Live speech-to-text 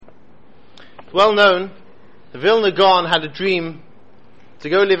well known, the Vilna Gaon had a dream to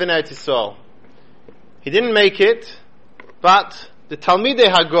go live in Eretz Yisrael. He didn't make it, but the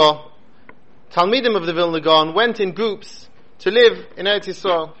Talmidei Hagor, Talmidim of the Vilna Gaon, went in groups to live in Eretz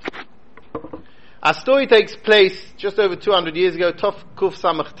Yisrael. Our story takes place just over 200 years ago, Tov Kuf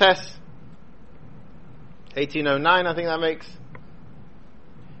Samach Tes, 1809 I think that makes.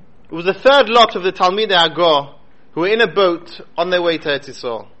 It was the third lot of the Talmidei Hagor who were in a boat on their way to Eretz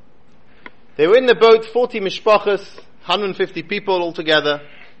Yisrael. They were in the boat, 40 mishpachas, 150 people altogether,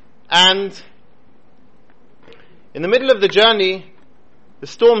 and in the middle of the journey, the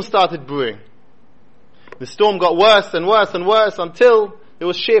storm started brewing. The storm got worse and worse and worse until there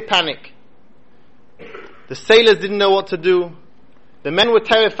was sheer panic. The sailors didn't know what to do. The men were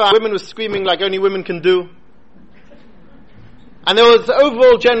terrified. Women were screaming like only women can do. And there was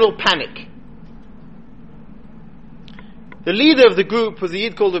overall general panic. The leader of the group was a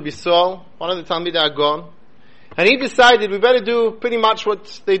Yid called Rabbi, one of the Talmidei Hagor, and he decided we better do pretty much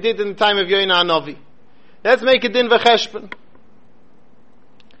what they did in the time of Yonah Hanavi. Let's make a din v'cheshbon.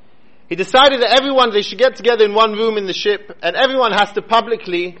 He decided that they should get together in one room in the ship, and everyone has to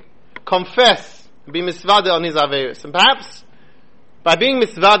publicly confess, be misvade on his averos. And perhaps, by being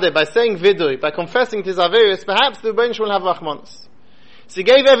misvade, by saying vidui, by confessing to his averos, perhaps the Rebbeinu will have rachmanos. So he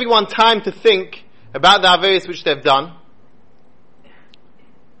gave everyone time to think about the averos which they've done.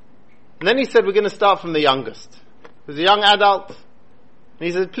 And then he said, we're going to start from the youngest. There's a young adult. And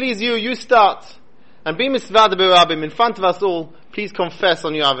he said, please you start. And be misvade berabim, in front of us all, please confess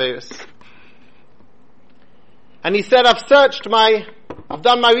on your averos. And he said, I've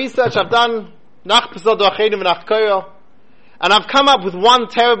done my research, I've done nach pesod do'achenu v'nach koyo, and I've come up with one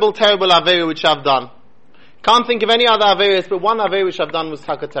terrible avera which I've done. Can't think of any other averos, but one avera which I've done was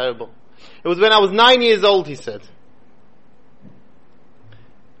taka terrible. It was when I was 9 years old, he said.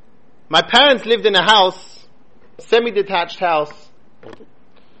 My parents lived in a house, semi-detached house,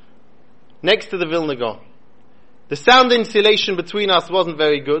 next to the Vilna Gaon. The sound insulation between us wasn't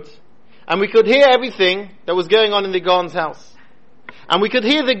very good, and we could hear everything that was going on in the Gaon's house. And we could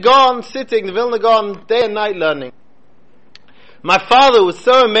hear the Gaon sitting, the Vilna Gaon, day and night learning. My father was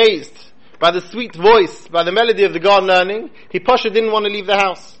so amazed by the sweet voice, by the melody of the Gaon learning, he Posha didn't want to leave the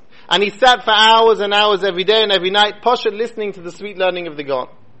house. And he sat for hours and hours every day and every night, Posha listening to the sweet learning of the Gaon.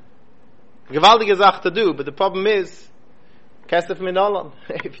 Gewaltige Sache to do, but the problem is, Kesef min Olam.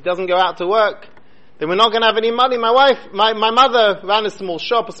 If he doesn't go out to work, then we're not going to have any money. My mother ran a small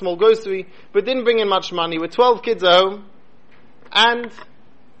shop, a small grocery, but didn't bring in much money. We're 12 kids at home, and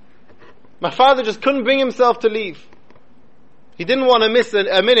my father just couldn't bring himself to leave. He didn't want to miss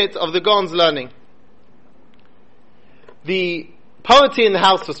a minute of the Gaon's learning. The poverty in the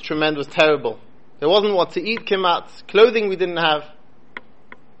house was tremendous, terrible. There wasn't what to eat, kimat, clothing we didn't have.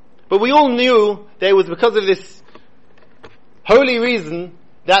 But we all knew that it was because of this holy reason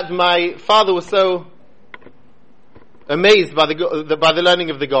that my father was so amazed by the learning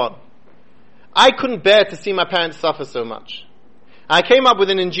of the Gaon. I couldn't bear to see my parents suffer so much. I came up with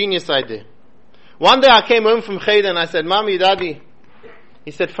an ingenious idea. One day I came home from Cheder and I said, Mommy, Daddy,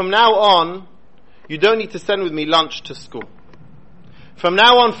 he said, from now on, you don't need to send with me lunch to school. From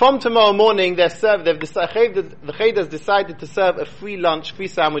now on, from tomorrow morning, the Cheder has decided to serve a free lunch, free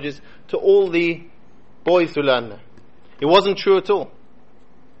sandwiches to all the boys who learn there. It wasn't true at all.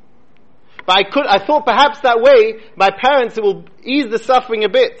 But I thought perhaps that way, my parents will ease the suffering a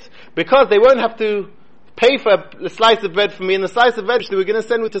bit, because they won't have to pay for a slice of bread for me, and the slice of bread that we're going to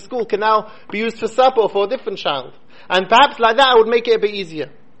send me to school can now be used for supper or for a different child. And perhaps like that I would make it a bit easier.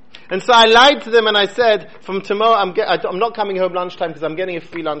 And so I lied to them and I said, from tomorrow I'm not coming home lunchtime because I'm getting a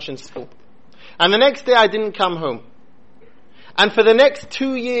free lunch in school. And the next day I didn't come home. And for the next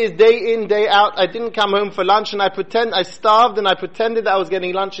 2 years, day in, day out, I didn't come home for lunch, and I starved and I pretended that I was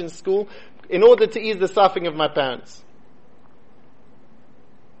getting lunch in school in order to ease the suffering of my parents.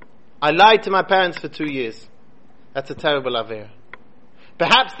 I lied to my parents for 2 years. That's a terrible avera.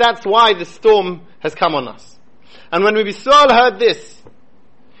 Perhaps that's why the storm has come on us. And when Rabbi heard this,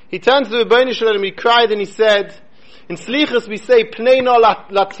 he turned to the Rebbeinu Shalom and he cried and he said, in Slichus we say, Pnei no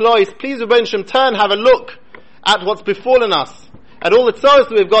latlois, please Rebbeinu Shalom, turn, have a look at what's befallen us, at all the tzores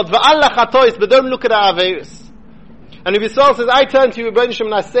that we've got, v'allah chatois, but don't look at our averos. And Rabbi says, I turn to you, Rebbeinu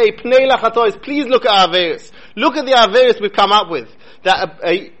Shalom, and I say, Pnei lachatois, please look at our averos. Look at the averos we've come up with. That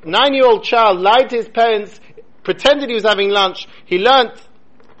a 9-year-old child lied to his parents, pretended he was having lunch, he learnt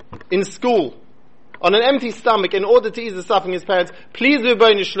in school, on an empty stomach, in order to ease the suffering of his parents. Please,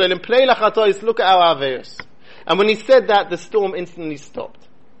 Rebbeinu Shalom, Pnei lachatois, look at our averos. And when he said that, the storm instantly stopped.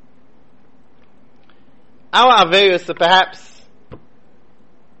 Our averos are perhaps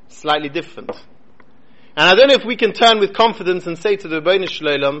slightly different. And I don't know if we can turn with confidence and say to the Rabbi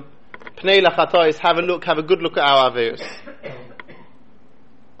Shalom, Pnei Lachatois, have a good look at our Averos.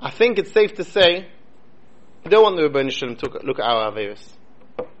 I think it's safe to say, we don't want the Rabbi Shalom to look at our Averos.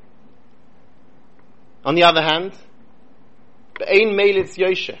 On the other hand, Be'ein Meilitz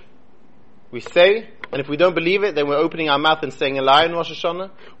Yoshe. We say, and if we don't believe it, then we're opening our mouth and saying a lie in Rosh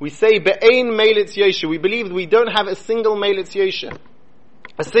Hashanah. We say, Be'ein Meilitz Yoshe. We believe that we don't have a single Meilitz Yoshe.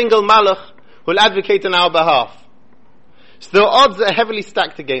 A single Malach who will advocate on our behalf. So the odds are heavily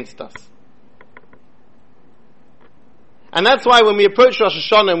stacked against us. And that's why when we approach Rosh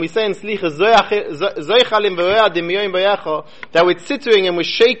Hashanah and we say in Slicha, that we're tittering and we're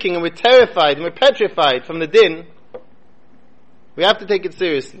shaking and we're terrified and we're petrified from the din, we have to take it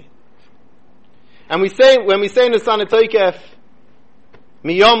seriously. And when we say in the Sana Toikef,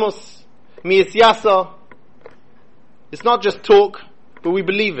 Miyamos, Miyisyasa, it's not just talk, but we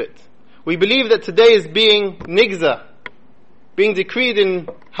believe it. We believe that today is being nigza, being decreed in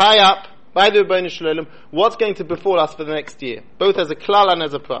high up by the Rabbi Shalom, what's going to befall us for the next year, both as a klal and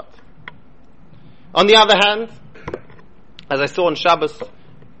as a prat. On the other hand, as I saw on Shabbos,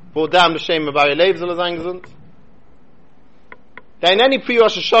 brought down the Shem of Bari Lev Zolazang, that in any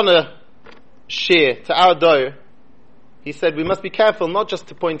Pre-Rosh Hashono Shiur to our door, he said we must be careful not just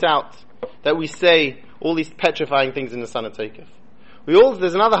to point out that we say all these petrifying things in the Sana Teikef.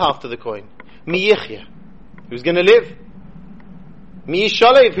 There's another half to the coin. Mi Yichya, who's going to live? Mi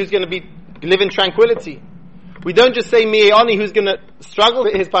Yishalev, who's going to live in tranquility? We don't just say Mi Oni, who's going to struggle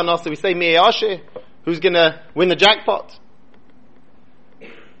with his parnasa. We say Mi Asher, who's going to win the jackpot.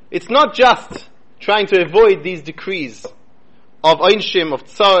 It's not just trying to avoid these decrees of Einshim, of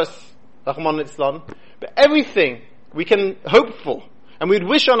Tsaras, Rahman Islam, but everything we can hope for and we'd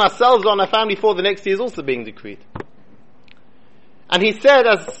wish on ourselves, on our family for the next year is also being decreed. And he said,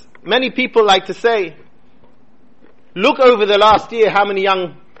 as many people like to say, look over the last year how many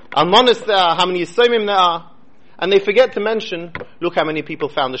young almonas there are, how many yisomim there are, and they forget to mention, look how many people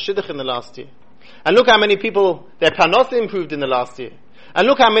found the shidduch in the last year. And look how many people, their parnasa improved in the last year. And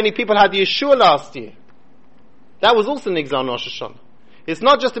look how many people had the Yeshua last year. That was also Nigzal Rosh Hashanah. It's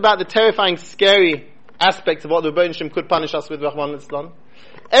not just about the terrifying, scary aspects of what the Rebbeinu Shem could punish us with, Rahman Islam.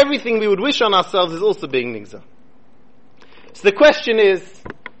 Everything we would wish on ourselves is also being Nigzal. So the question is,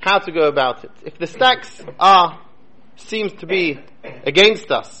 how to go about it. If the stacks seems to be against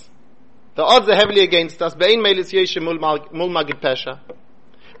us, the odds are heavily against us, but we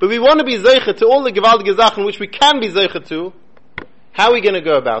want to be zeicha to all the gewaltige Sachen which we can be zeicha to. How are we going to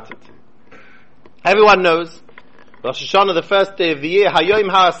go about it? Everyone knows Rosh Hashanah, the first day of the year, Hayoim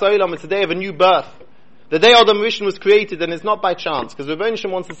HaAsolam, it's a day of a new birth. The day Adam Rishon was created, and it's not by chance, because Rabbi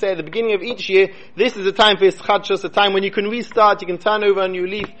Shem wants to say at the beginning of each year, this is a time for Yischadshus, a time when you can restart, you can turn over a new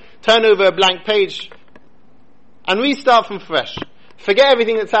leaf, turn over a blank page, and restart from fresh. Forget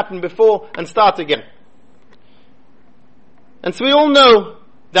everything that's happened before, and start again. And so we all know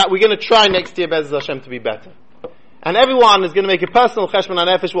that we're going to try next year, Be'ez Hashem, to be better. And everyone is going to make a personal cheshbon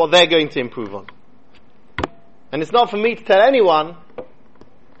hanefesh what they're going to improve on. And it's not for me to tell anyone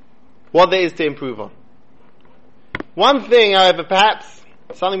what there is to improve on. One thing, however, perhaps,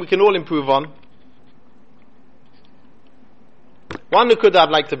 something we can all improve on, one nukudah I'd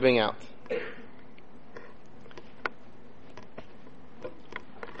like to bring out.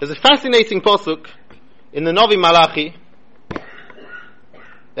 There's a fascinating posuk in the Novi Malachi, the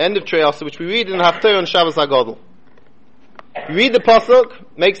end of Treyasa, which we read in the Haftarah on Shabbos HaGadol. You read the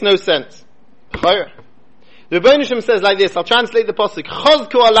pasuk, makes no sense. The Rebbeinu Shem says like this, I'll translate the pasuk,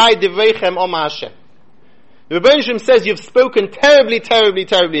 Chozku alai divreichem oma Hashem. The Rebbeinu Shem says, you've spoken terribly, terribly,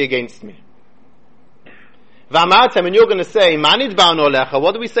 terribly against me. V'amartem, and you're going to say, Manid ba'anu olecha,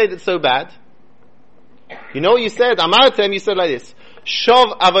 what do we say that's so bad? You know what you said? Amartem, you said like this,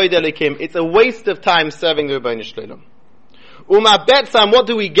 Shov avoid elikim, it's a waste of time serving the Rebbeinu Shalom. Uma betzam, what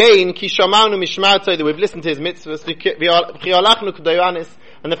do we gain? Ki shamanu mishmartoi, that we've listened to his mitzvahs,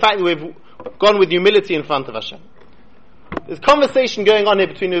 and the fact that we've gone with humility in front of Hashem. There's conversation going on here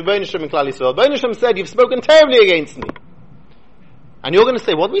between the Rebbeinu Shem and Klal Yisrael. Rebbeinu Shem said, you've spoken terribly against me. And you're going to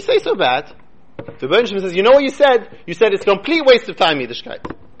say, what did we say so bad? The Rebbeinu Shem says, you know what you said? You said it's a complete waste of time, Yiddishkeit.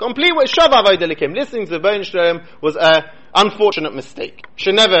 Complete waste. Shav avoid elikim. Listening to the Rebbeinu Shem was an unfortunate mistake.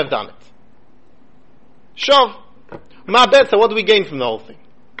 Should never have done it. Shav. Ma betza, what do we gain from the whole thing?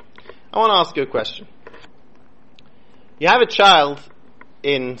 I want to ask you a question. You have a child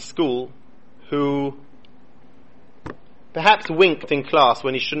in school who perhaps winked in class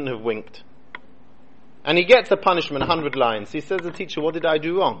when he shouldn't have winked. And he gets a punishment, 100 lines. He says to the teacher, what did I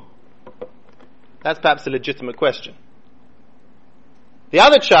do wrong? That's perhaps a legitimate question. The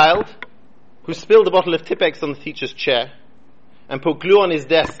other child, who spilled a bottle of Tipex on the teacher's chair, and put glue on his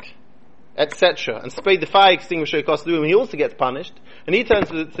desk, etc., and sprayed the fire extinguisher across the room, he also gets punished. And he turns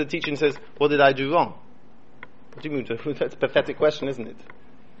to the teacher and says, what did I do wrong? What do you mean? That's a pathetic question, isn't it?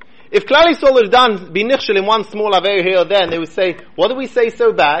 If Klal Yisrael would have done, be nichshel in one small avera here or there, and they would say, what did we say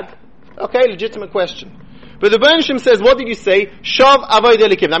so bad? Okay, legitimate question. But the Rebbe Shem says, what did you say? Shav avoid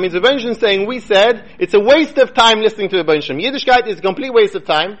elikim. That means the Rebbe Shem is saying, we said, it's a waste of time listening to the Rebbe Shem. Yiddishkeit is a complete waste of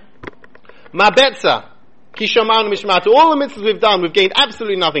time. Ma betza. Ki shoman mishmatu. All the mitzvahs we've done, we've gained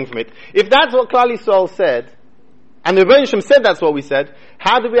absolutely nothing from it. If that's what Klal Yisrael said, and the Rebbe Shem said that's what we said,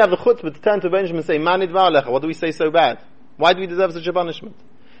 how do we have the chutzpah to turn to the Rebbe Shem and say, Ma nidvar alecha? What do we say so bad? Why do we deserve such a punishment?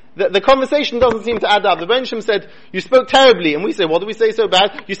 The conversation doesn't seem to add up. The Rebbe Shem said, you spoke terribly, and we say, what do we say so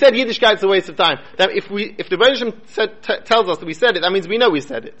bad? You said Yiddishkeit's a waste of time. That if the Rebbe Shem tells us that we said it, that means we know we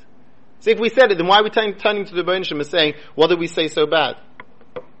said it. So if we said it, then why are we turning to the Rebbe Shem and saying, what did we say so bad?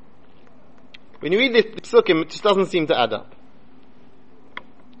 When you read the psukim, it just doesn't seem to add up.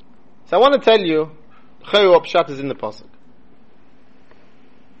 So I want to tell you, Chayru Pshat is in the pasuk.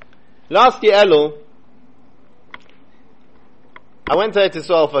 Last year, Elul, I went to Eretz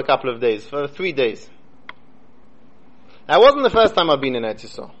Yisrael for a couple of days, for 3 days. Now, it wasn't the first time I've been in Eretz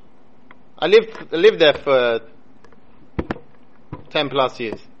Yisrael. I lived there for 10 plus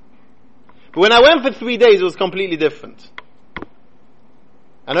years. But when I went for 3 days, it was completely different.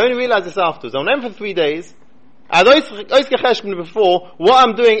 And I only realized this afterwards. I went for 3 days. I had oiskecheshbon before what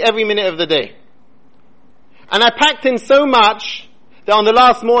I'm doing every minute of the day. And I packed in so much that on the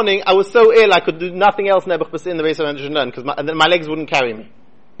last morning I was so ill I could do nothing else in the base of Endershon because my legs wouldn't carry me.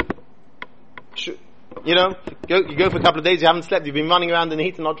 You know, you go for a couple of days, you haven't slept, you've been running around in the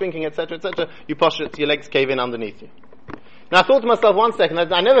heat and not drinking, etc., etc. You posture it, your legs cave in underneath you. Now I thought to myself 1 second,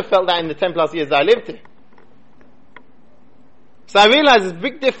 I never felt that in the 10 plus years that I lived here. So I realized there's a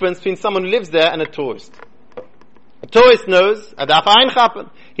big difference between someone who lives there and a tourist. A tourist knows,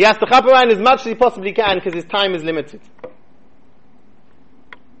 he has to chaper as much as he possibly can because his time is limited.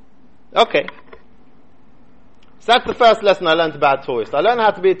 Okay. So that's the first lesson I learned about tourists. I learned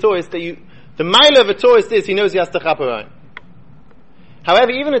how to be a tourist, the mile of a tourist is he knows he has to chaper.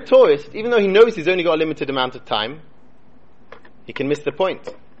 However, even a tourist, even though he knows he's only got a limited amount of time, he can miss the point.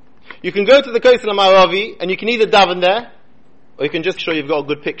 You can go to the Kosel HaMaravi and you can either daven there, or you can just show you've got a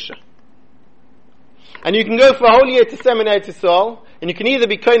good picture. And you can go for a whole year to Seminary to Yisrael, and you can either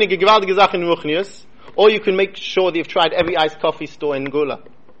be koenig gewaltige Sachen in Ruchnius, or you can make sure that you've tried every iced coffee store in Gula.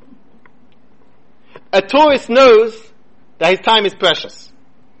 A tourist knows that his time is precious.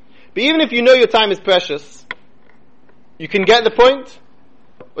 But even if you know your time is precious, you can get the point,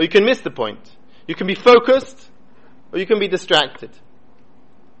 or you can miss the point. You can be focused, or you can be distracted.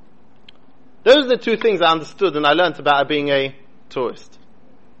 Those are the two things I understood and I learned about being a tourist.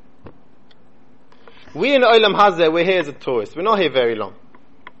 We in Olam Hazeh, we're here as a tourist. We're not here very long.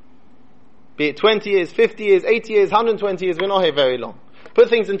 Be it 20 years, 50 years, 80 years, 120 years, we're not here very long. Put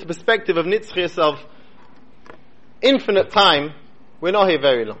things into perspective of nitzchias, of infinite time, we're not here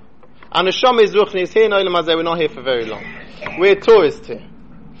very long. And the Neshama is Ruchni, here in Olam Hazeh, we're not here for very long. We're tourists here.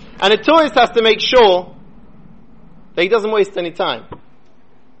 And a tourist has to make sure that he doesn't waste any time.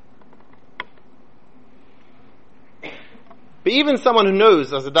 But even someone who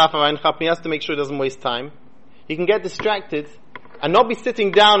knows, as a daf ha'ayin chapni, he has to make sure he doesn't waste time. He can get distracted and not be sitting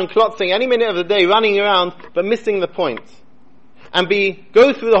down and klotzing any minute of the day, running around, but missing the point. And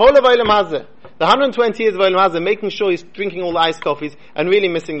go through the whole of Olam Hazeh, the 120 years of Olam Hazeh, making sure he's drinking all the iced coffees and really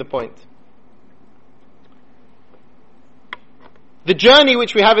missing the point. The journey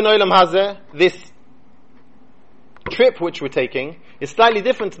which we have in Olam Hazeh, this trip which we're taking, is slightly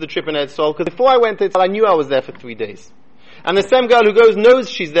different to the trip in Eretz Yisrael, because before I went to Israel, I knew I was there for 3 days. And the Sem girl who goes knows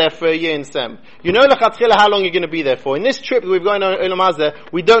she's there for a year in Sem. You know l'chatchila how long you're going to be there for. In this trip that we've gone on Olam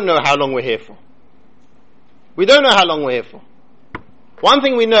Hazeh, we don't know how long we're here for. We don't know how long we're here for. One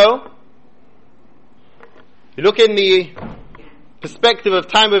thing we know, you look in the perspective of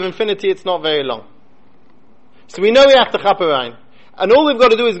time of infinity, it's not very long. So we know we have to chaperein. And all we've got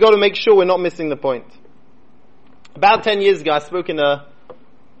to do is got to make sure we're not missing the point. About 10 years ago, I spoke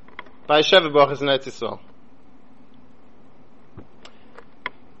by a Sheva Brachas in Eretz Yisrael.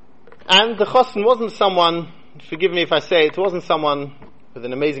 And the chosn wasn't someone, forgive me if I say it wasn't someone with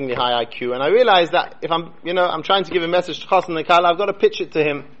an amazingly high IQ. And I realized that if I'm trying to give a message to chosn and kala, I've got to pitch it to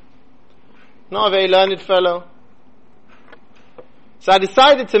him. Not a very learned fellow. So I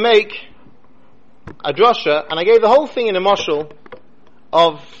decided to make a drosha, and I gave the whole thing in a moshel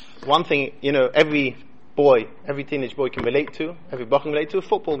of one thing, every teenage boy can relate to, every boy can relate to, a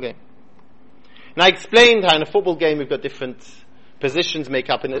football game. And I explained how in a football game we've got different positions make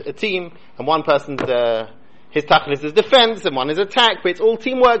up in a team, and one person's his tachlis is defense, and one is attack. But it's all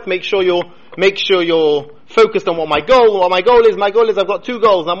teamwork. Make sure you're focused on what my goal is. My goal is I've got 2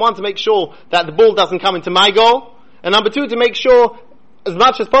 goals. Number 1, to make sure that the ball doesn't come into my goal, and number 2, to make sure as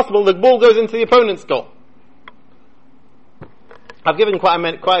much as possible the ball goes into the opponent's goal. I've given quite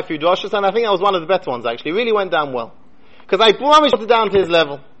a few drashas, and I think that was one of the better ones actually. It really went down well. Because I promised it down to his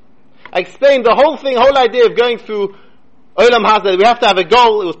level. I explained the whole idea of going through Olam Hazeh. We have to have a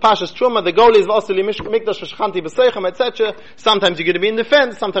goal. It was Pashas Truma. The goal is Vasili Mikdash V'Shchanti B'Seichem, etc. Sometimes you're going to be in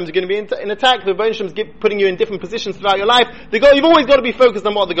defense, sometimes you're going to be in attack. The Rebbeinu Shalom is putting you in different positions throughout your life. The goal, you've always got to be focused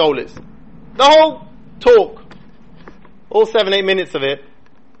on what the goal is. The whole talk, all 7-8 minutes of it,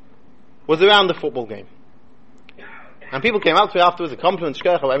 was around the football game. And people came up to me afterwards, a compliment,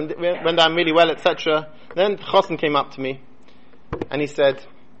 Shkocha, went down really well, etc. Then Chosen came up to me, and he said,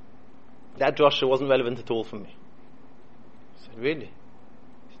 that drasha wasn't relevant at all for me. I said, really?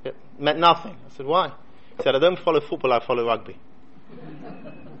 It meant nothing. I said, why? He said, I don't follow football, I follow rugby.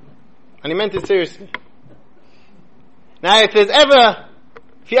 And he meant it seriously. Now, if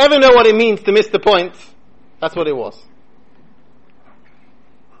you ever know what it means to miss the point, that's what it was.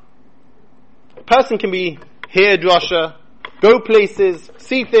 A person can be hear drasha, go places,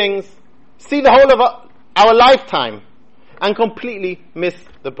 see things, see the whole of our lifetime, and completely miss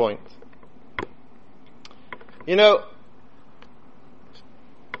the point. You know,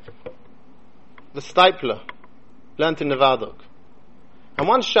 the Stipler learnt in Nevadok. And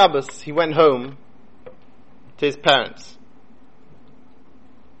one Shabbos, he went home to his parents.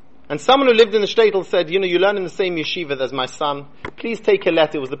 And someone who lived in the shtetl said, you learn in the same yeshiva as my son. Please take a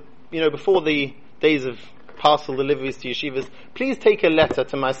letter. It was before the days of parcel deliveries to yeshivas. Please take a letter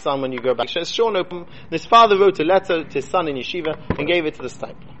to my son when you go back. His father wrote a letter to his son in yeshiva and gave it to the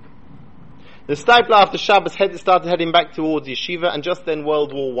Stipler. The Stipler after Shabbos started heading back towards yeshiva, and just then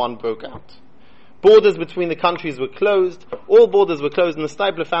World War I broke out. Borders between the countries were closed. All borders were closed, and the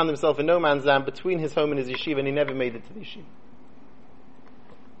Stipler found himself in no man's land between his home and his yeshiva, and he never made it to the yeshiva.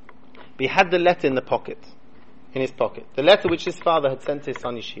 But he had the letter in his pocket. The letter which his father had sent to his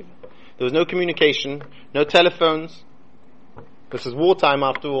son yeshiva. There was no communication, no telephones. This was wartime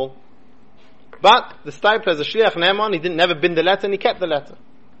after all. But the Stipler, as a shliach ne'eman, he never bin the letter, and he kept the letter.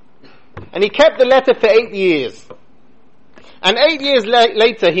 And he kept the letter for 8 years. And 8 years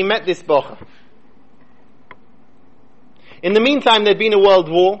later, he met this bocha. In the meantime, there'd been a world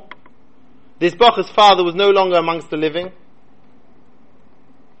war. This bocha's father was no longer amongst the living.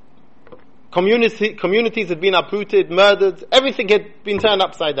 Communities had been uprooted, murdered. Everything had been turned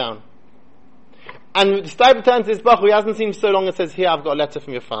upside down. And the Stipler turns to this bocha, who hasn't seen him so long, and says, here, I've got a letter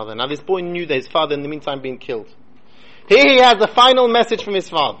from your father. Now this boy knew that his father in the meantime been killed. Here he has the final message from his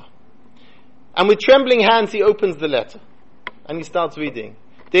father. And with trembling hands, he opens the letter. And he starts reading.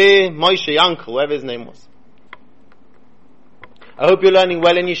 Dear Moshe, uncle, whatever his name was. I hope you're learning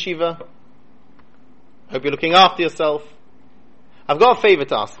well in yeshiva. I hope you're looking after yourself. I've got a favor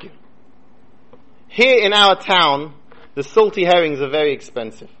to ask you. Here in our town, the salty herrings are very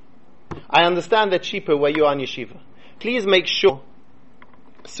expensive. I understand they're cheaper where you are in yeshiva. Please make sure,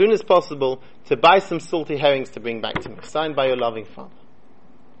 as soon as possible, to buy some salty herrings to bring back to me. Signed by your loving father.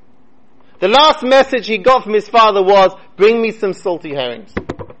 The last message he got from his father was, bring me some salty herrings.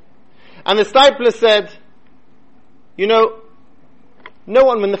 And the Stipler said, no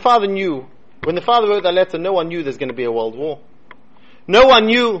one, when the father wrote that letter, no one knew there's going to be a world war. No one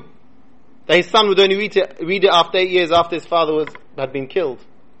knew that his son would only read it after 8 years after his father had been killed.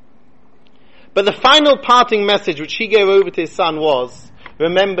 But the final parting message which he gave over to his son was,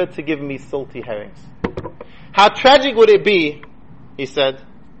 remember to give me salty herrings. How tragic would it be, he said,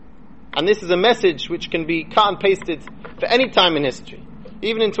 and this is a message which can be cut and pasted for any time in history.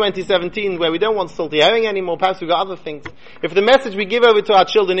 Even in 2017, where we don't want salty herring anymore, perhaps we've got other things. If the message we give over to our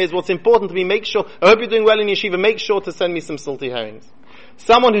children is, what's important to me, make sure, I hope you're doing well in yeshiva, make sure to send me some salty herrings.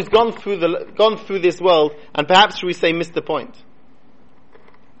 Someone who's gone through this world, and perhaps, should we say, missed the point.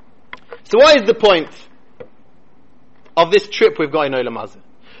 So what is the point of this trip we've got in Olam Hazeh?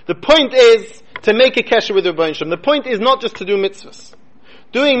 The point is to make a kesher with Rabbi Shalom. The point is not just to do mitzvahs.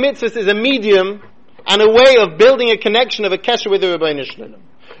 Doing mitzvahs is a medium and a way of building a connection of a kesher with the Rebbeinu Shalom.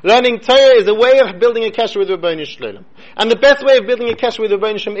 Learning Torah is a way of building a kesher with the Rebbeinu Shalom. And the best way of building a kesher with the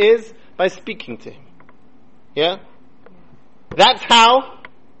Rebbeinu Shalom is by speaking to him. Yeah? That's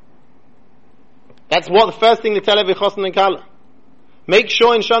what the first thing they tell every chosn and kala. Make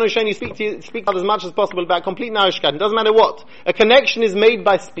sure in Shanu Shen you speak as much as possible about complete narishkat. It doesn't matter what. A connection is made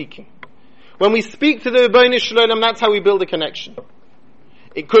by speaking. When we speak to the Rebbeinu Shalom, that's how we build a connection.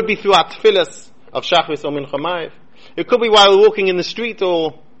 It could be through our tefillas of Shachris or Mincha Ma'ariv. It could be while we're walking in the street,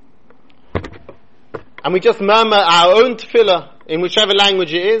 and we just murmur our own tefillah in whichever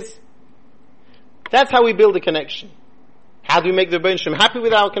language it is. That's how we build a connection. How do we make the Rebbeinu Shalom happy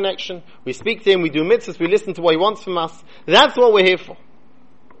with our connection? We speak to him, we do mitzvahs, we listen to what he wants from us. That's what we're here for.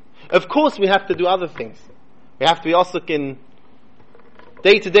 Of course we have to do other things. We have to be osuk in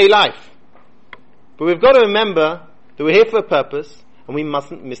day-to-day life. But we've got to remember that we're here for a purpose, and we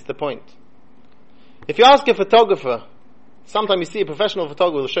mustn't miss the point. If you ask a photographer, sometimes you see a professional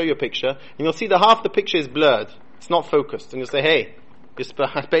photographer will show you a picture, and you'll see that half the picture is blurred. It's not focused. And you'll say, hey,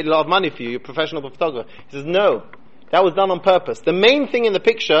 I paid a lot of money for you, you're a professional photographer. He says, no, that was done on purpose. The main thing in the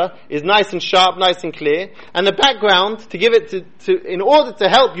picture is nice and sharp, nice and clear, and the background, to give it in order to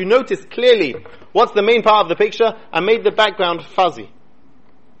help you notice clearly what's the main part of the picture, I made the background fuzzy.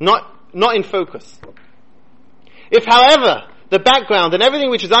 Not in focus. If, however, the background and everything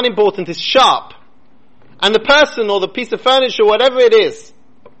which is unimportant is sharp, and the person or the piece of furniture, whatever it is,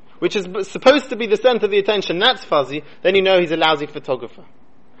 which is supposed to be the center of the attention, that's fuzzy, then you know he's a lousy photographer.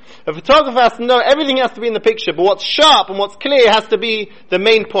 A photographer has to know everything has to be in the picture, but what's sharp and what's clear has to be the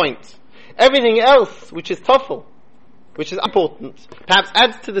main point. Everything else, which is tough, which is important, perhaps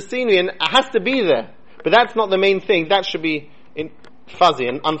adds to the scenery and has to be there, but that's not the main thing. That should be fuzzy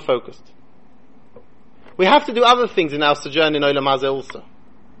and unfocused. We have to do other things in our sojourn in Olam Hazeh also.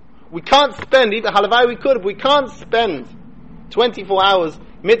 We can't spend, even halavai we could, but we can't spend 24 hours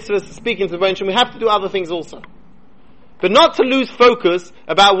mitzvahs speaking to the Rebbeinu Shalom. We have to do other things also. But not to lose focus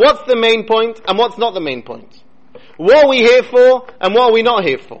about what's the main point and what's not the main point. What are we here for and what are we not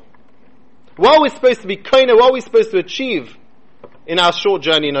here for? What are we supposed to be koine, what are we supposed to achieve in our short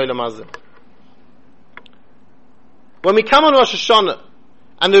journey in Olam Hazeh? When we come on Rosh Hashanah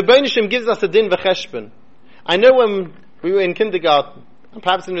and the Rebbeinu Shalom gives us a din v'cheshbon, I know when we were in kindergarten and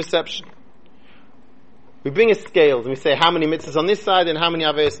perhaps in reception, we bring a scale and we say how many mitzvahs on this side and how many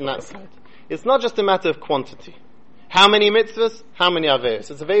averos on that side. It's not just a matter of quantity. How many mitzvahs, how many averos.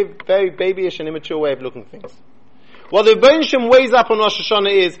 It's a very, very babyish and immature way of looking at things. What the Rebbeinu Shalom weighs up on Rosh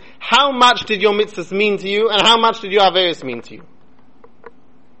Hashanah is how much did your mitzvahs mean to you and how much did your averos mean to you.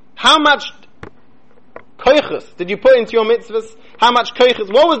 How much koiches did you put into your mitzvahs? How much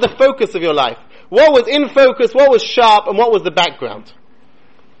koiches? What was the focus of your life? What was in focus? What was sharp? And what was the background?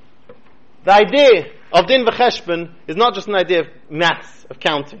 The idea of din v'cheshbon is not just an idea of maths, of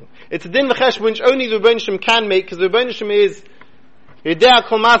counting. It's a din v'cheshbon which only the Rebbeinu Shalom can make, because the Rebbeinu Shalom is Yedea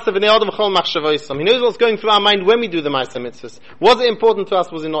kol ma'asav v'nei adam v'chol machshavoisam. He knows what's going through our mind when we do the ma'aseh mitzvahs. Was it important to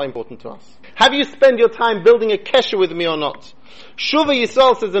us? Was it not important to us? Have you spent your time building a kesher with me or not? Shuva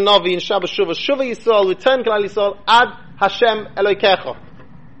Yisrael, says the Navi in Shabbos Shuva, Shuva Yisrael, return Klal Yisrael ad Hashem Elokecha.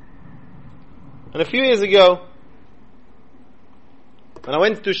 And a few years ago, when I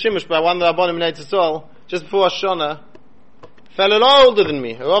went to do Shimush by one of the Rabbanim in Eretz Yisrael, just before Hashanah, a fellow a lot older than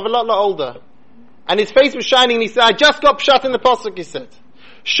me, a lot older. And his face was shining and he said, I just got pshat in the pasuk, he said.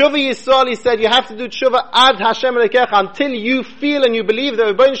 Shuva Yisrael, he said, you have to do tshuva ad Hashem Elokecha until you feel and you believe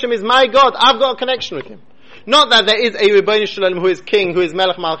that Rebbeinu Shalom is my God. I've got a connection with him. Not that there is a Rebbeinu Shalom who is king, who is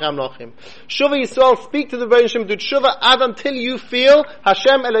Melech Malchei Hamlochim. Shuva Yisrael, speak to the Rebbeinu Shalom, do tshuva ad until you feel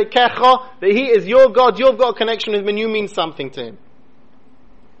Hashem Elokecha, that he is your God, you've got a connection with him and you mean something to him.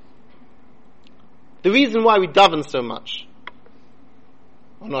 The reason why we daven so much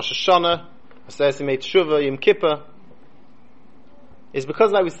on Rosh Hashanah, Aseret Yemei Teshuvah, Yom Kippur, is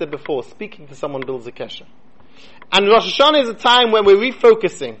because, like we said before, speaking to someone builds a kesher. And Rosh Hashanah is a time when we're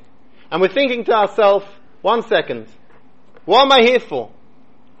refocusing and we're thinking to ourselves, 1 second, what am I here for?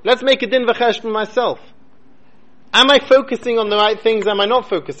 Let's make a din v'cheshbon myself. Am I focusing on the right things? Am I not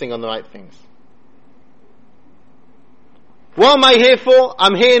focusing on the right things? What am I here for?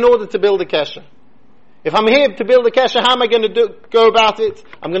 I'm here in order to build a kesher. If I'm here to build a kesher, how am I going to go about it?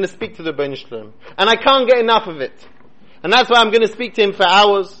 I'm going to speak to the Rebbeinu Shalom. And I can't get enough of it. And that's why I'm going to speak to him for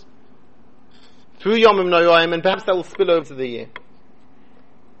hours, through Yomim Noyoim, and perhaps that will spill over to the year.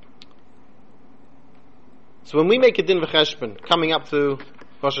 So when we make a din v'cheshbon, coming up to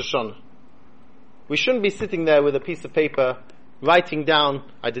Rosh Hashanah, we shouldn't be sitting there with a piece of paper, writing down,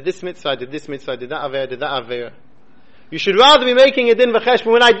 I did this mitzvah, I did this mitzvah, I did that avera, I did that avera. You should rather be making a din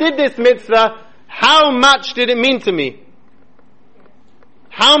v'cheshbon, when I did this mitzvah, how much did it mean to me?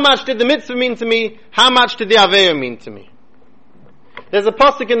 How much did the mitzvah mean to me? How much did the avera mean to me? There's a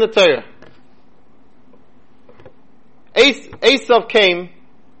pasuk in the Torah. Esav came,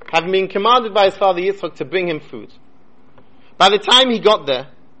 having been commanded by his father Yitzchak to bring him food. By the time he got there,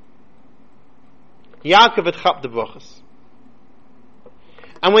 Yaakov had chapped the brachos.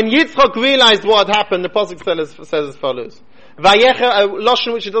 And when Yitzchak realized what had happened, the pasuk says as follows: Vayecha, a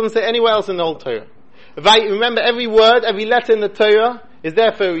lashon which it doesn't say anywhere else in the whole Torah. Remember, every word, every letter in the Torah is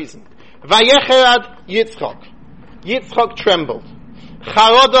there for a reason. Vayecherad Yitzchak. Yitzchak trembled.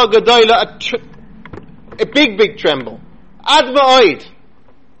 Charoda Gedoyla, a big tremble. Ad Ma'oid.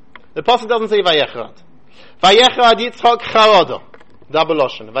 The Apostle doesn't say Vayecherad. Vayecherad Yitzchak Charoda. Double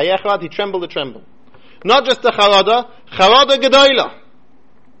Lashon. Vayecherad, he trembled a tremble. Not just the Charoda Gedoyla.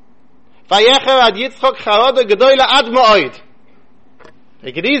 Vayecherad Yitzchak Charoda Gedoyla Ad Ma'oid.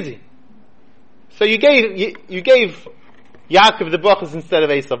 Take it easy. So you gave Yaakov the brachas instead of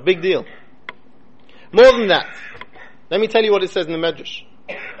Esav. Big deal. More than that, let me tell you what it says in the Medrash.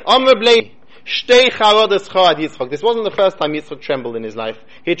 Amr Blei Shtei Charodas Chad Yitzchak. This wasn't the first time Yitzchak trembled in his life.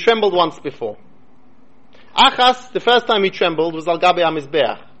 He had trembled once before. Achas, the first time he trembled was Al Gabi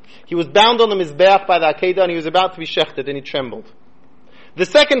HaMizbeach. He was bound on the Mizbeach by the Akedah and he was about to be shechted and he trembled. The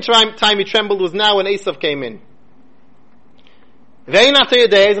second time he trembled was now when Esav came in.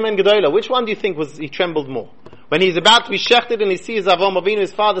 Which one do you think he trembled more? When he's about to be shechted and he sees Avram Avinu,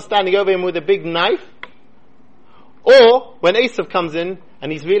 his father, standing over him with a big knife? Or when Esav comes in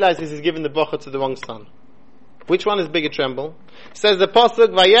and he realizes he's given the bracha to the wrong son? Which one is bigger tremble? Says the Pasuk,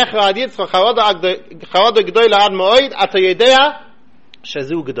 Vayecha Yitzchak Charoda Gedoyla Ad Ma'oid Ata Yedea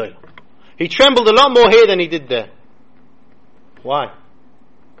Shazu Gedoyla. He trembled a lot more here than he did there. Why?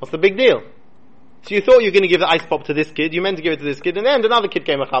 What's the big deal? So you thought you were going to give the ice pop to this kid, you meant to give it to this kid, and then another kid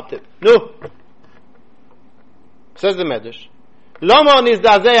came and chapped it. No. Says the Medrash. Lama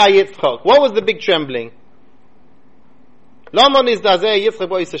nizdazeh Yitzchak. What was the big trembling? Lama nizdazeh Yitzchak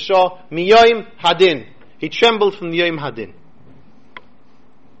Bo'isashah Miyoim Hadin. He trembled from the Yom Hadin.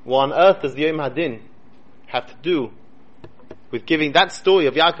 What on earth does the Yom Hadin have to do with giving that story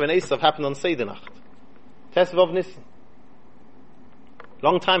of Yaakov and Esav happened on Seder Nacht? Tesvav Nissen.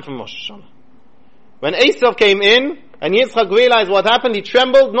 Long time from Rosh Hashanah. When Esav came in and Yitzchak realized what happened, he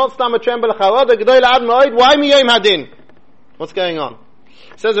trembled, not Stama tremble, Charoda Gedoyla Ad Ma'oid. Why Miyom Hadin? What's going on?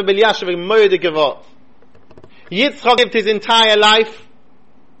 Says Rabbi Yashav in Moed Gevot. Yitzchak lived his entire life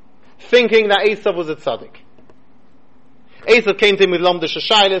thinking that Esav was a tzaddik. Esav came to him with Lomdas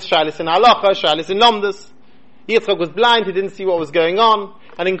Shailis in Halacha, Shailis in Lomdas. Yitzchak was blind, he didn't see what was going on,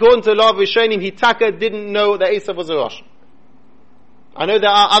 and according to the law of Rishonim, Hitaka didn't know that Esav was a Rosh. I know there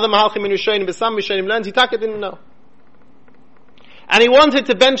are other Mahalchim in Rishonim, but some Rishonim learned, Hitaka didn't know. And he wanted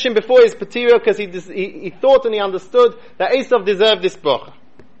to bench him before his Patira because he thought and he understood that Esav deserved this bracha.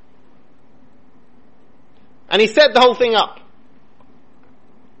 And he set the whole thing up.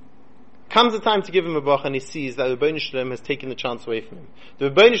 Comes the time to give him a bracha and he sees that the Rebbeinu Shalom has taken the chance away from him. The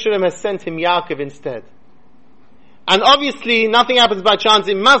Rebbeinu Shalom has sent him Yaakov instead. And obviously nothing happens by chance.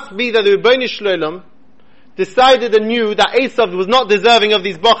 It must be that the Rebbeinu Shalom decided and knew that Esav was not deserving of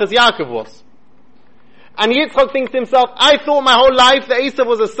these brachas Yaakov was. And Yitzchak thinks to himself, I thought my whole life that Esav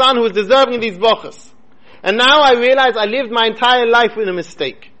was a son who was deserving of these brachas. And now I realize I lived my entire life with a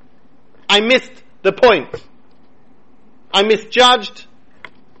mistake. I missed the point. I misjudged.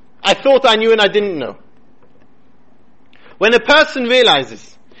 I thought I knew and I didn't know. When a person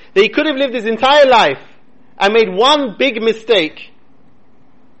realizes that he could have lived his entire life and made one big mistake,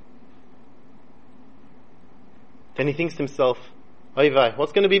 then he thinks to himself, Oy vay,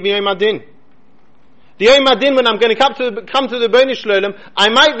 what's going to be Yom Hadin? The Yom Hadin, when I'm going to come to the Rebbeinu Shalom, I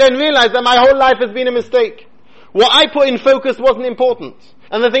might then realize that my whole life has been a mistake. What I put in focus wasn't important.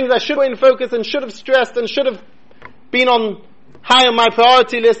 And the things I should put in focus and should have stressed and should have been on high on my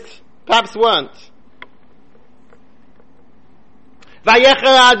priority list, perhaps weren't.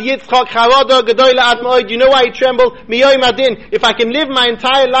 Vayecherad Yitzchak Charoda Gedoyla Ad Ma'oid. You know why he trembled? Miyom Hadin. If I can live my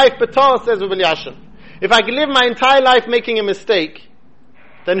entire life betar, says Rabbi Yashin. If I can live my entire life making a mistake,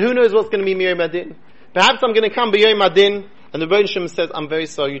 then who knows what's going to be Miyom Hadin? Perhaps I'm going to come B'Yom Hadin, and the Rebbeinu Shalom says, I'm very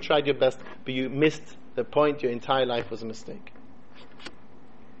sorry, you tried your best, but you missed the point, your entire life was a mistake.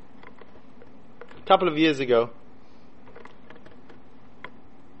 A couple of years ago,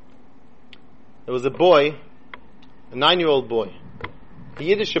 there was a boy, a 9-year-old boy, a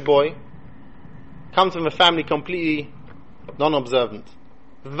Yiddish boy, comes from a family completely non-observant.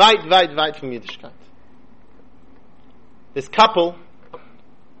 Weit from Yiddishkeit. This couple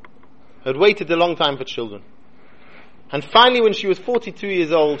had waited a long time for children. And finally, when she was 42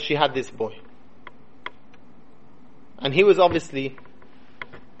 years old, she had this boy. And he was obviously,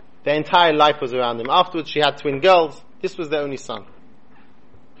 their entire life was around him. Afterwards, she had twin girls. This was their only son.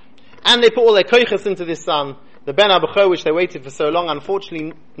 And they put all their koiches into this son. The Ben HaBechor, which they waited for so long,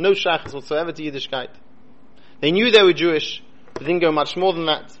 unfortunately, no shaykhs whatsoever to Yiddishkeit. They knew they were Jewish, but didn't go much more than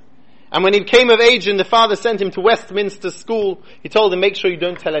that. And when he came of age and the father sent him to Westminster School, he told him, make sure you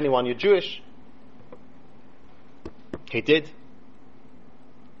don't tell anyone you're Jewish. He did.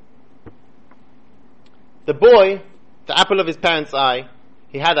 the boy, the apple of his parents' eye,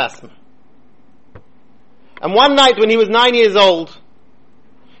 he had asthma. And one night when he was 9 years old,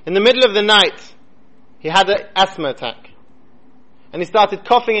 in the middle of the night, he had an asthma attack. And he started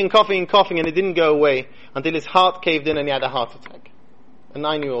coughing and coughing and coughing, and it didn't go away until his heart caved in and he had a heart attack. A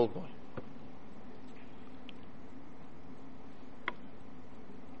 9-year-old boy.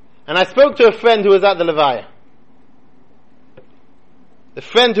 And I spoke to a friend who was at the Levaya. The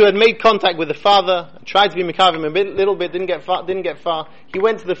friend who had made contact with the father, and tried to be mekavim a little bit, didn't get far. He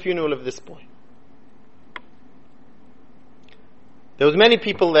went to the funeral of this boy. There was many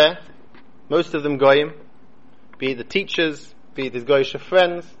people there, most of them goyim, be it the teachers, be it his goyish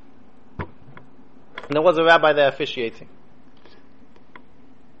friends, and there was a rabbi there officiating.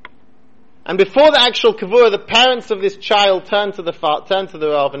 And before the actual kavura, the parents of this child turned to the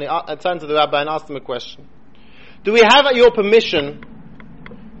rabbi and asked him a question. Do we have your permission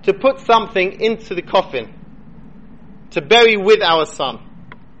to put something into the coffin to bury with our son?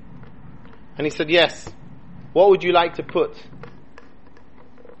 And he said, yes. What would you like to put?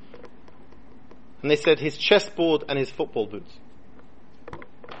 And they said, his chessboard and his football boots.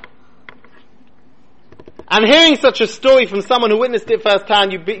 And hearing such a story from someone who witnessed it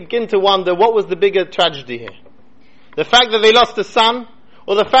firsthand, you begin to wonder, what was the bigger tragedy here? The fact that they lost a son,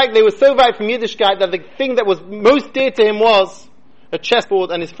 or the fact they were so weit from Yiddishkeit that the thing that was most dear to him was a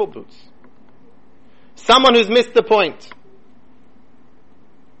chessboard and his foot boots? Someone who's missed the point.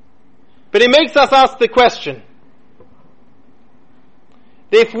 But it makes us ask the question,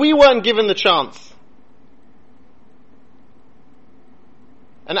 that if we weren't given the chance,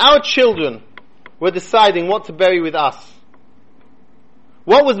 and our children were deciding what to bury with us,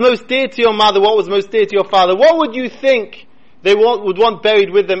 what was most dear to your mother, what was most dear to your father, what would you think they would want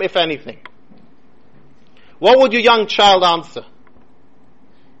buried with them, if anything? What would your young child answer?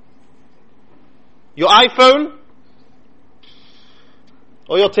 Your iPhone?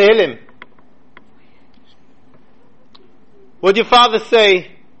 Or your Tehillim? Would your father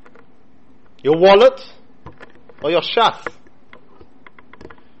say, your wallet? Or your shas?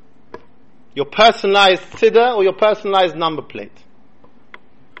 Your personalized siddur or your personalized number plate?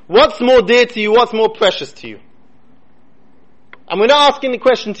 What's more dear to you? What's more precious to you? And we're not asking the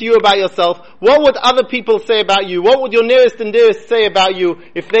question to you about yourself. What would other people say about you? What would your nearest and dearest say about you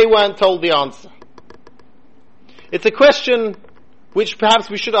if they weren't told the answer? It's a question which perhaps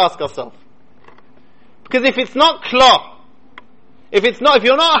we should ask ourselves. Because if it's not klar, if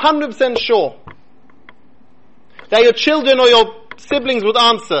you're not 100% sure that your children or your siblings would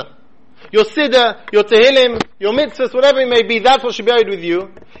answer, your siddur, your tehillim, your mitzvahs, whatever it may be, that's what should be buried with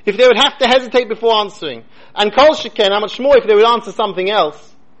you. If they would have to hesitate before answering, and kol sheken, how much more if they would answer something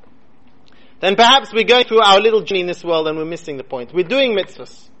else, then perhaps we're going through our little journey in this world and we're missing the point. We're doing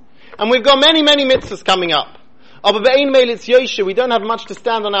mitzvahs. And we've got many, many mitzvahs coming up. Aber be'ein meil it's yoshe, we don't have much to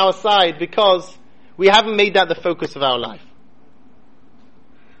stand on our side because we haven't made that the focus of our life.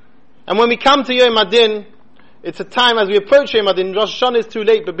 And when we come to Yom Adin, it's a time as we approach Yom Adin, Rosh Hashanah is too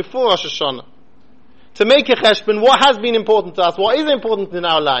late, but before Rosh Hashanah, to make a cheshbon, what has been important to us, what is important in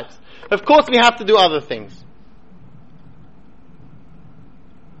our lives. Of course we have to do other things.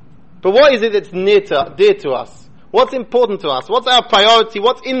 But what is it that's dear to us? What's important to us? What's our priority?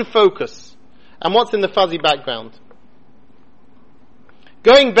 What's in focus? And what's in the fuzzy background?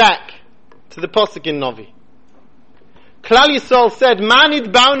 Going back to the Posuk in Novi. Klal Yisrael said,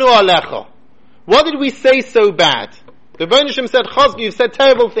 Manid ba'nu alecha. What did we say so bad? The Rebbeinu Shem said, Chosku, you've said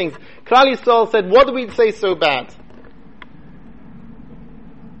terrible things. Klal Yisrael said, what did we say so bad?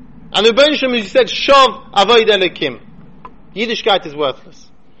 And the Rebbeinu Shem said, Shov avoid elikim. Yiddishkeit is worthless.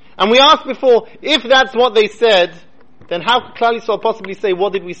 And we asked before, if that's what they said, then how could Klal Yisrael possibly say,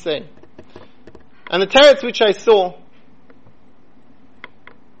 what did we say? And the teretz which I saw,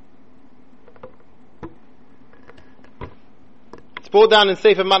 it's brought down in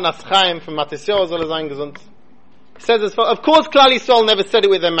Sefer Matnas Chaim from Matisyahu Zol Zayin Gesund. It says as follows, of course Klal Yisrael never said it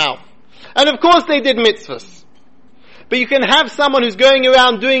with their mouth. And of course they did mitzvahs. But you can have someone who's going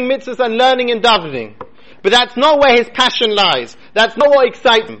around doing mitzvahs and learning and davening. But that's not where his passion lies. That's not what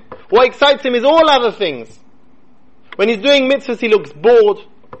excites him. What excites him is all other things. When he's doing mitzvahs, he looks bored.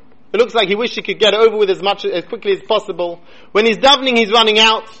 It looks like he wished he could get over with as quickly as possible. When he's davening, he's running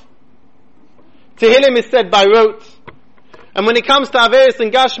out. Tehillim is said by rote. And when it comes to Averis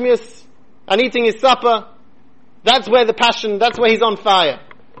and Gashmias and eating his supper, that's where the passion, that's where he's on fire.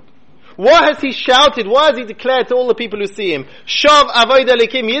 What has he shouted? What has he declared to all the people who see him? Shav avoid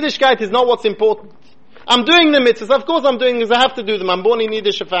elikim. Yiddishkeit is not what's important. I'm doing the mitzvahs. Of course I'm doing this. I have to do them. I'm born in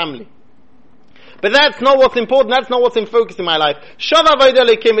Yiddish family. But that's not what's important. That's not what's in focus in my life. Shav avoid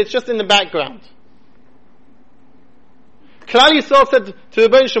elikim, it's just in the background. Klal Yisrael said to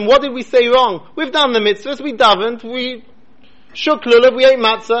Rabbi Shem, what did we say wrong? We've done the mitzvahs, we davened, we shook lulav, we ate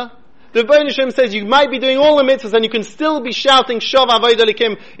matzah. The Rabbi Shem says you might be doing all the mitzvahs and you can still be shouting Shav Avodah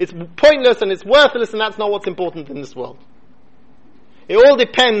Elikim. It's pointless and it's worthless and that's not what's important in this world. It all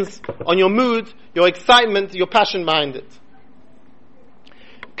depends on your mood, your excitement, your passion behind it.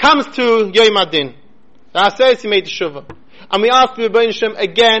 Comes to Yom Adin. The Aseres made Shuvah. And we ask the Rabbi Shem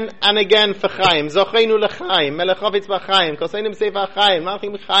again and again for Chaim. Zocheinu lechaim, Melech Havetz b'chaim, Koseinu b'sefer chaim,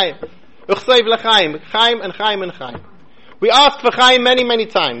 Malchim b'chaim, Uchseiv lechaim, Chaim and Chaim and Chaim. We ask for Chaim many, many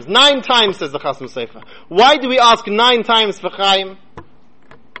times. 9 times, says the Chasam Sofer. Why do we ask 9 times for Chaim?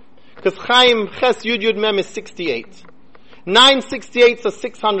 Because Chaim, Ches Yud Yud Mem is 68. 968 are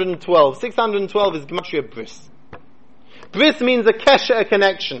 612. 612 is Gematria Bris. Bris means a kesher, a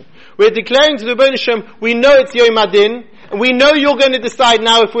connection. We're declaring to the Rebbeinu Shem, we know it's Yom Adin, and we know you're going to decide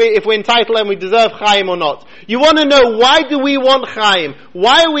now if we're entitled and we deserve Chaim or not. You want to know, why do we want Chaim?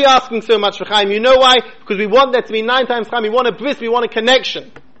 Why are we asking so much for Chaim? You know why? Because we want there to be 9 times Chaim. We want a bris, we want a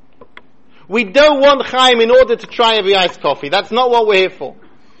connection. We don't want Chaim in order to try every iced coffee. That's not what we're here for.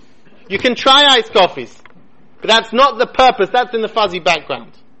 You can try iced coffees, but that's not the purpose. That's in the fuzzy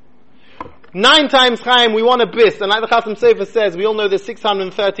background. 9 times Chaim, we want a bris. And like the Chasam Sofer says, we all know there's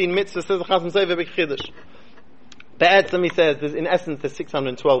 613 mitzvahs, says the Chasam Sofer B'K Chiddush. Be'etzem, he says, in essence, there's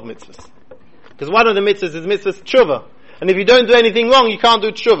 612 mitzvahs. Because one of the mitzvahs is mitzvahs tshuva. And if you don't do anything wrong, you can't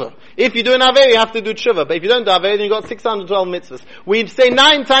do tshuva. If you do an avera, you have to do tshuva. But if you don't do avera, then you've got 612 mitzvahs. We say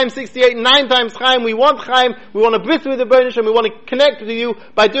 9 times 68, 9 times Chaim. We want Chaim. We want to bris with the Rebbeinu Shem. We want to connect with you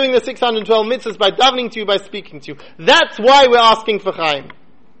by doing the 612 mitzvahs, by davening to you, by speaking to you. That's why we're asking for Chaim.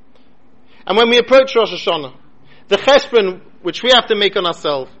 And when we approach Rosh Hashanah, the cheshbon which we have to make on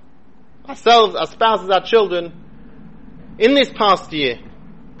ourselves, our spouses, our children, in this past year,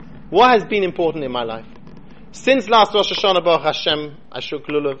 what has been important in my life? Since last Rosh Hashanah, Baruch Hashem, I shook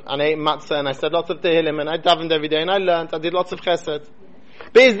lulav, and I ate matzah, and I said lots of tehillim, and I davened every day, and I learned, I did lots of chesed.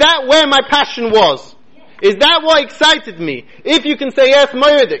 But is that where my passion was? Is that what excited me? If you can say yes,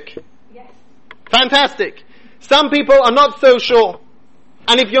 moedik. Yes. Fantastic. Some people are not so sure.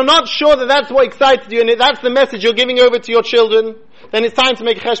 And if you're not sure that that's what excited you, and that's the message you're giving over to your children, then it's time to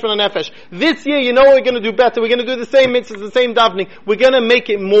make a cheshbon and nefesh. This year, you know what we're going to do better. We're going to do the same mitzvahs, the same davening. We're going to make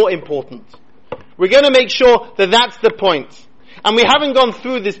it more important. We're going to make sure that that's the point. And we haven't gone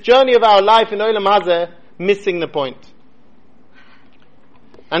through this journey of our life in Olam Hazeh missing the point.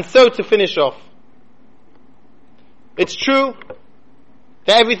 And so to finish off, it's true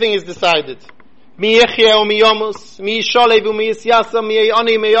that everything is decided. Everything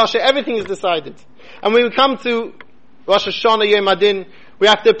is decided. And when we come to Rosh Hashanah Yom Adin, we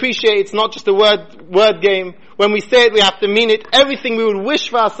have to appreciate it's not just a word game. When we say it, we have to mean it. Everything we would wish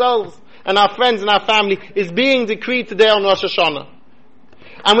for ourselves and our friends and our family is being decreed today on Rosh Hashanah.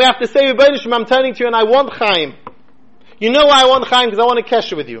 And we have to say, Rebbeinu Shem, I'm turning to you and I want Chaim. You know why I want Chaim? Because I want to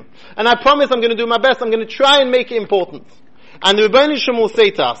kesher with you. And I promise I'm going to do my best. I'm going to try and make it important. And the Rebbeinu Shem will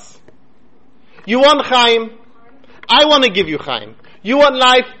say to us, you want Chaim? I want to give you Chaim. You want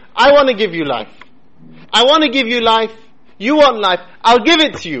life? I want to give you life. I want to give you life. You want life? I'll give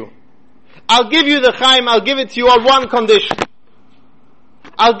it to you. I'll give you the Chaim. I'll give it to you on one condition.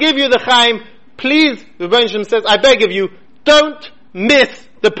 I'll give you the Chaim. Please, the Rebbeinu Shem says, I beg of you, don't miss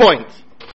the point.